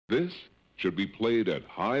This should be played at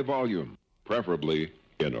high volume, preferably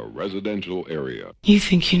in a residential area. You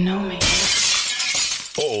think you know me?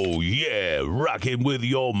 Oh yeah, rocking with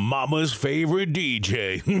your mama's favorite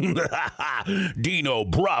DJ, Dino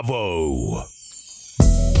Bravo.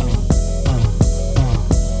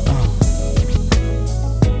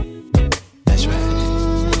 That's right.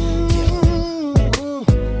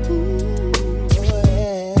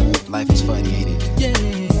 Yeah. Life is funny, ain't it? Yeah.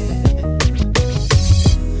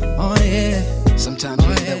 Oh yeah. Sometimes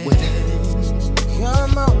you end up with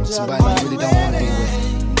somebody you really don't want to be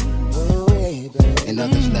with, and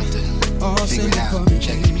others left to figure it out.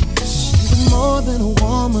 Check it. She's more than a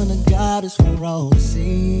woman, a goddess for all to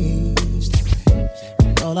see.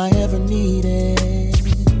 All I ever needed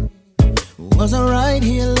was her right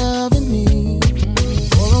here loving me.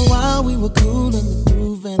 For a while we were cool in the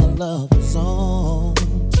groove and our love was on,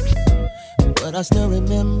 but I still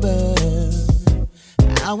remember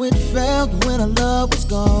how it felt when our love was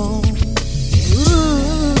gone.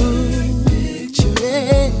 Ooh, picture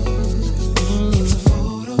it. It's a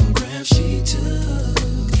photograph she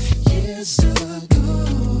took years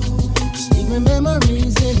ago. Secret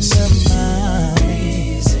memories in her mind.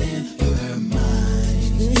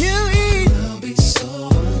 I'll be so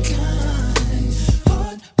unkind.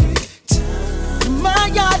 Heartbreak time. My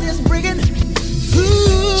God is breaking.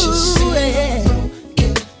 Ooh, yeah.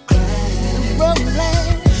 Broken glass.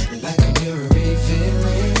 Like a mirror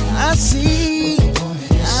refilling. I see you.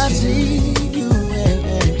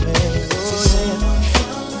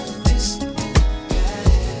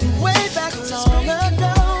 Way back long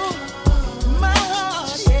ago, my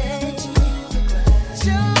heart,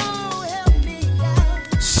 so help me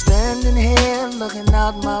out. Standing here looking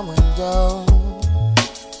out my window.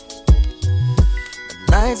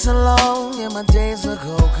 The nights are long and my days are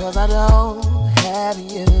cold, 'cause I don't have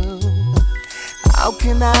you. How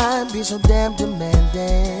can I be so damn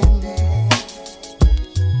demanding?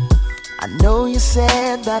 I know you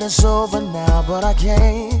said that it's over now, but I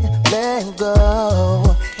can't let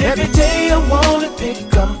go. Every day I wanna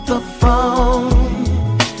pick up the phone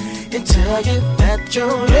and tell you that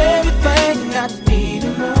you're everything I need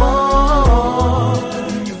and more.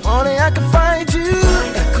 If only I could find you.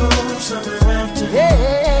 Echo summer after.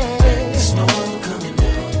 Yeah. The snow coming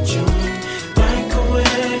down in June. Blank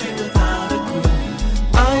away without a clue.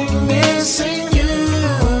 I'm missing you,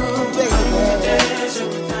 baby. Desert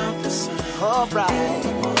without the sun. All right.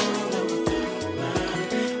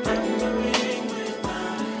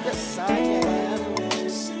 Yes, I am.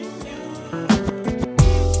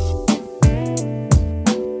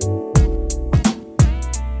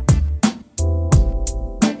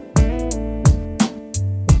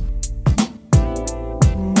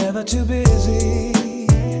 Never too busy.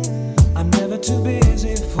 I'm never too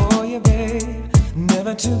busy for you, babe.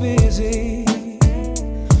 Never too busy.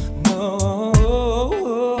 No.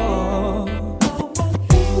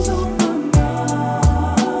 Things on my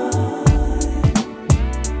mind.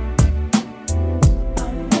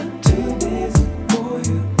 I'm not too busy for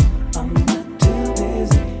you. I'm not too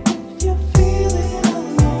busy if you're feeling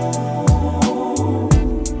alone.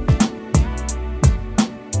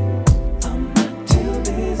 I'm not too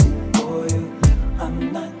busy for you. I'm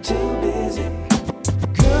not too busy.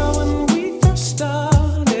 Girl, when we first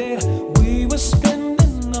started, we were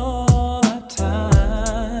spending all our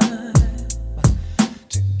time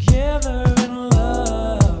together in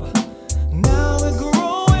love. Now we're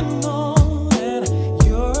growing old and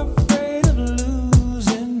you're afraid of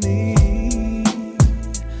losing me.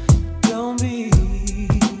 Don't be.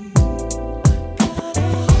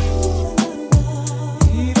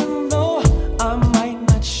 Even though I might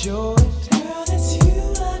not show it, girl, it's you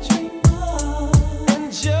I dream of. And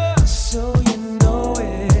just so you know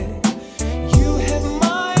it, you have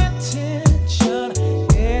my attention.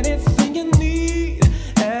 Anything you need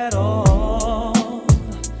at all,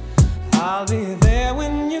 I'll be there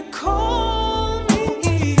when you call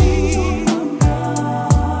me.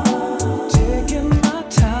 Taking my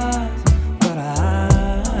time, but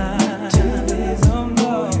I'm too busy.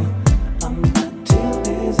 No, I'm not too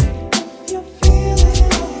busy. If you're feeling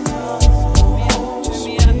alone, just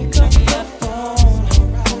pick up the phone,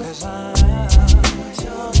 'cause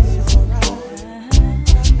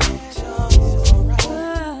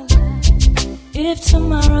if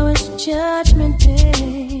tomorrow is Judgment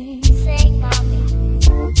Day,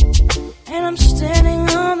 and I'm standing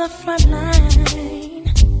on the front line,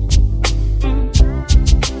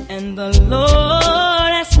 and the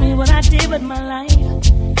Lord asks me what I did with my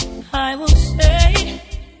life, I will say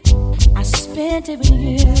I spent it with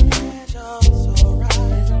you. It's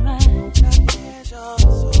alright.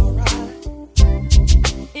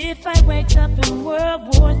 if I wake up in World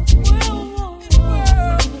War III?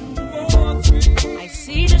 I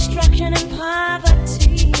see destruction and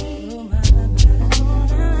poverty,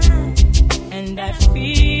 and I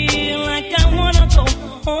feel like I wanna go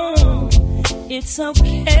home. It's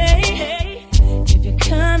okay if you're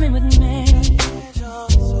coming with me. It's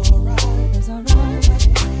alright. It's alright.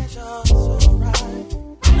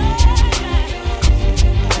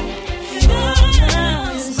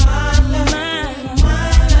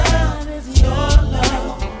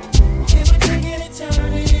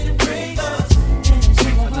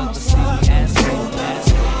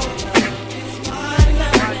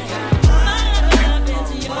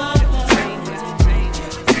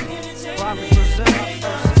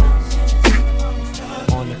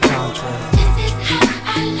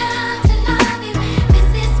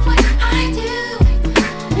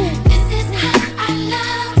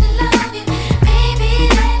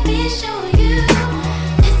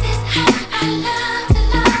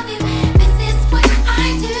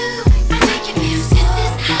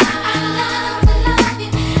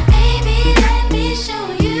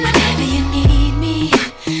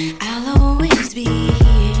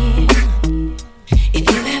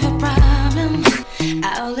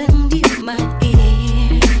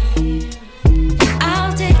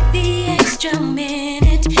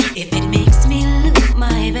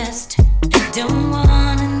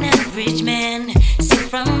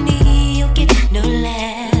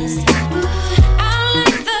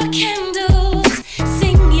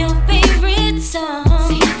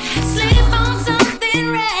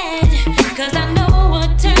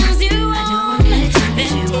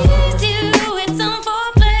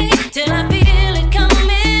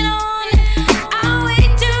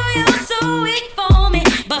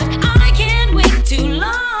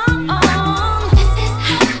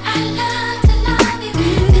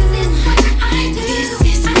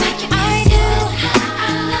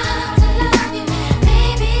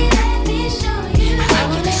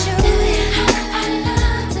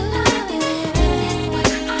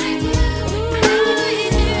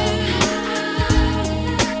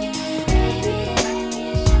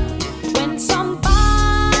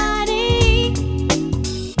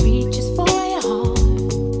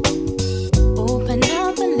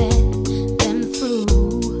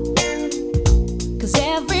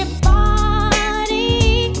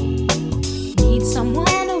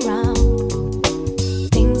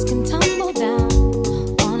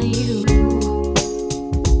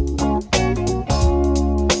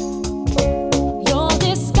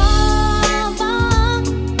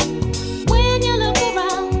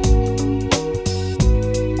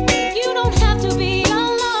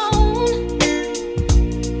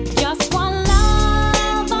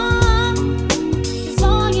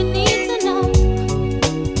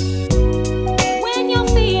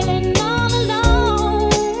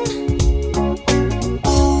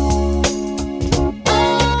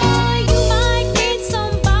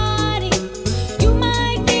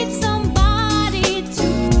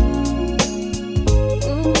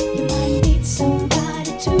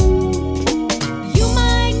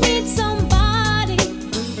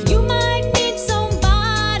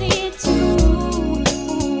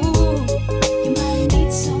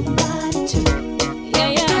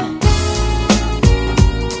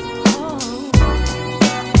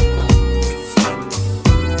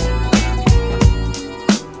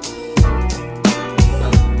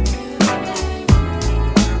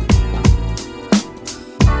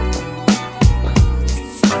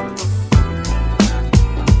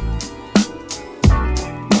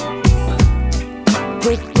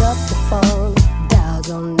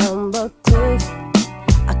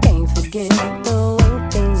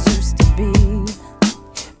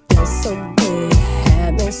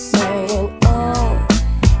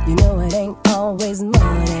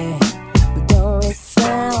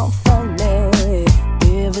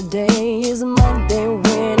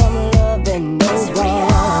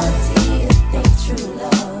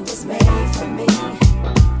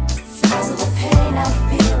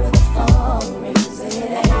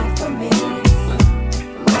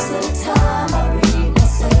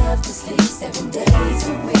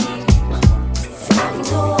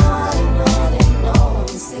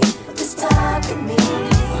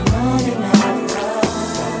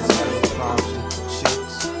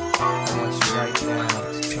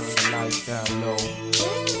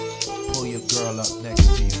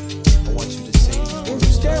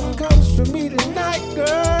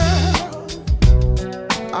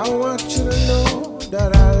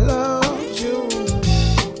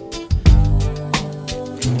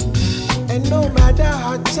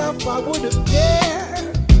 tough, I would have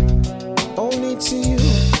dared. Only to you,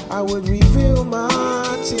 I would reveal my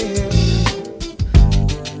tears.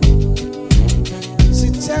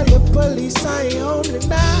 See, tell the police I ain't home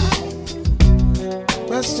tonight.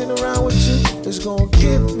 Messing around with you is gonna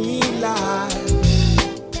give me life.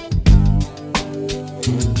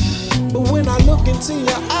 But when I look into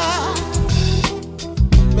your eyes,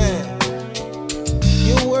 man,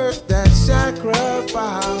 you're worth that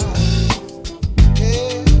sacrifice.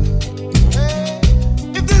 Yeah. Hey.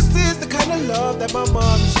 If this is the kind of love that my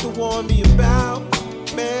mom used to warn me about,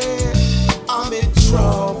 man, I'm in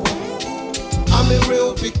trouble. I'm in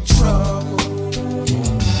real big trouble.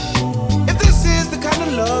 If this is the kind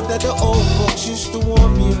of love that the old folks used to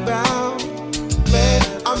warn me about, man,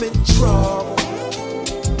 I'm in trouble.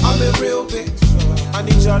 I'm in real big trouble. I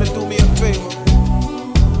need y'all to do me a favor.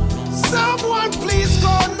 Someone please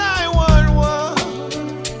call 911.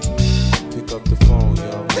 Pick up the phone,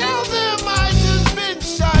 yo. Tell them I just been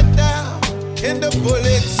shot down, and the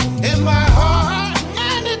bullets in my heart,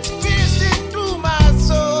 and it's piercing through my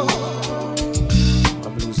soul.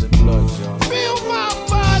 I'm losing blood, yo. Feel my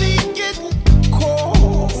body getting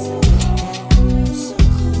cold.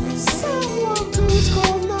 Someone please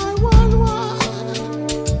call 911.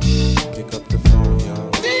 Pick up the phone, yo.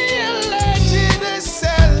 The legend is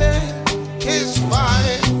selling his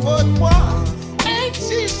 5'1", and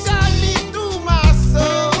she shot me through my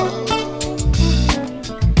soul.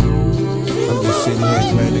 I'm just sitting here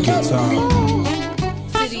playing the guitar.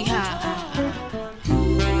 City High.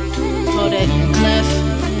 Kodak Clef.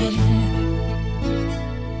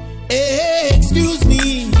 Hey, excuse me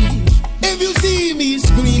if you see me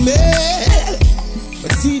screaming,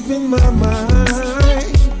 but deep in my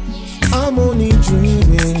mind, I'm only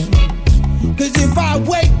dreaming. Cause if I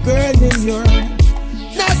wake, girl, and you're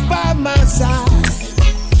not by my side,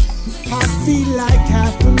 I feel like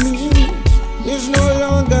half of me is no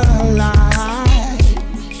longer alive.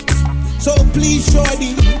 So please,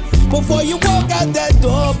 shorty, before you walk out that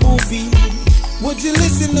door, booby, would you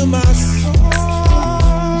listen to my song?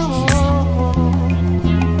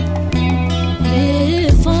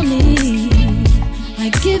 If only I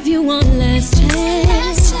give you one last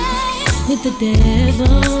chance with the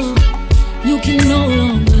devil, you can no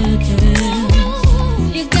longer tell.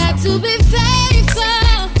 You got to be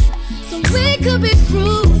faithful so we could be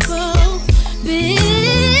fruitful. Build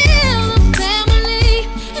a family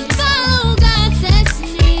and follow God's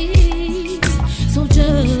destiny. So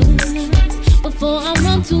just before I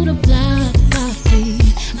run to the block,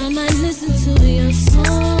 I might listen to your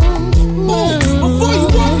song. Before you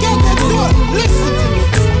walk out that door, listen to me.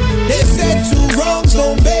 They said two wrongs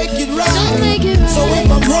don't make it right. So if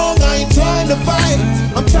I'm wrong, I ain't trying to fight.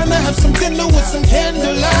 I'm trying to have some dinner with some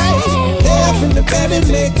candlelight. Lay up in the bed and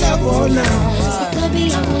make love all night. So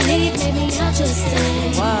baby, I will leave, maybe I'll just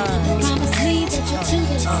stay. Promise me that you're too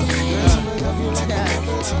good to say.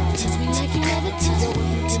 Touch me like you never touched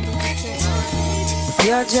me.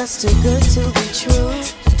 You're just too good to be true.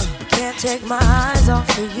 Can't take my eyes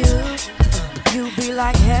off of you. You be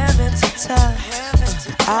like heaven to touch.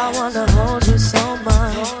 I wanna hold you so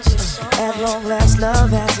much. At long last,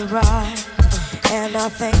 love has arrived, and I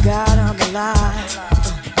thank God I'm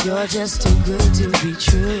alive. You're just too good to be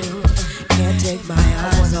true. Can't take my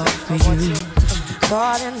eyes off of you.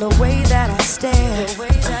 Caught in the way that I stare,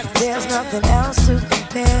 there's nothing else to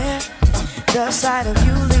compare. The sight of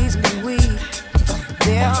you leaves me weak.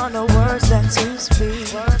 There are no words left to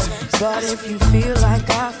speak. But if you feel like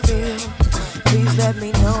I feel, please let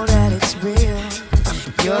me know that it's real.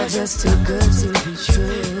 You're just too good to be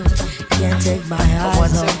true. Can't take my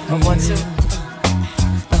eyes off you.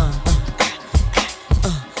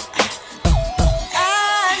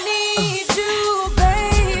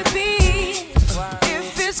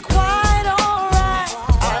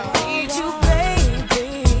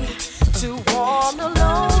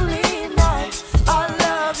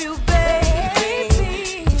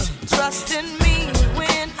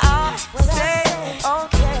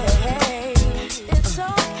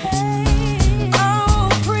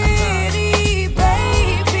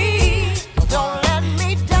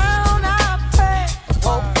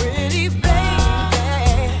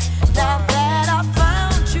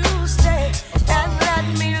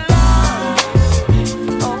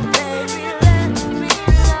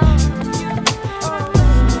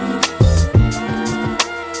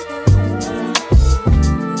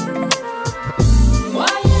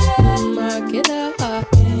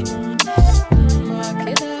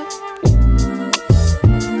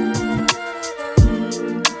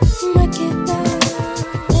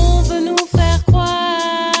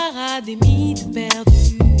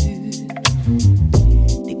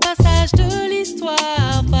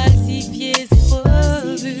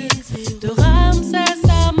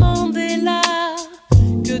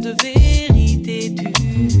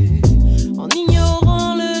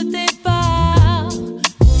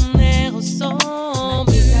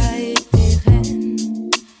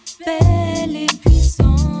 belle et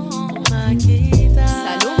puissante. Makeda.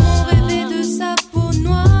 Salomon rêvait de sa peau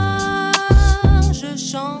noire. Je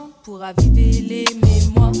chante pour raviver les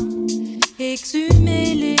mémoires,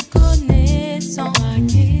 exhumer les connaissances.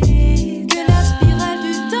 Que la spirale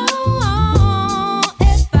du temps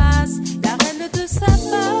efface la reine de sa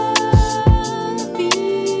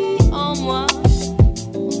vie en moi.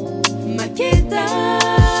 Makeda.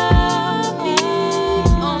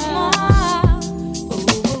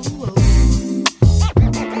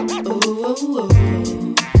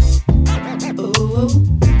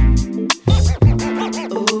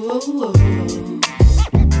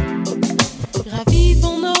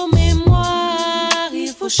 Ravivons nos mémoires,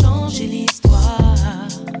 il faut changer l'histoire.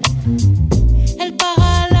 Elle part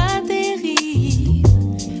à la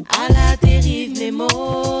dérive, mes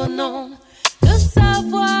mots non. Le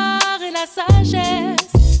savoir et la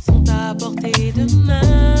sagesse sont à portée de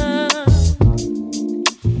main.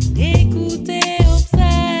 Écoutez,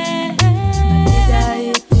 observe. Makeda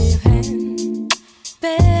était reine,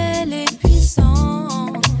 belle et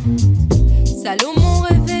puissante. Salomon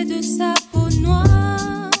rêvait de sa peau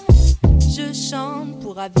noire. Je chante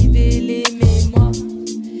pour raviver les mémoires,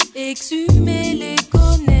 exhumer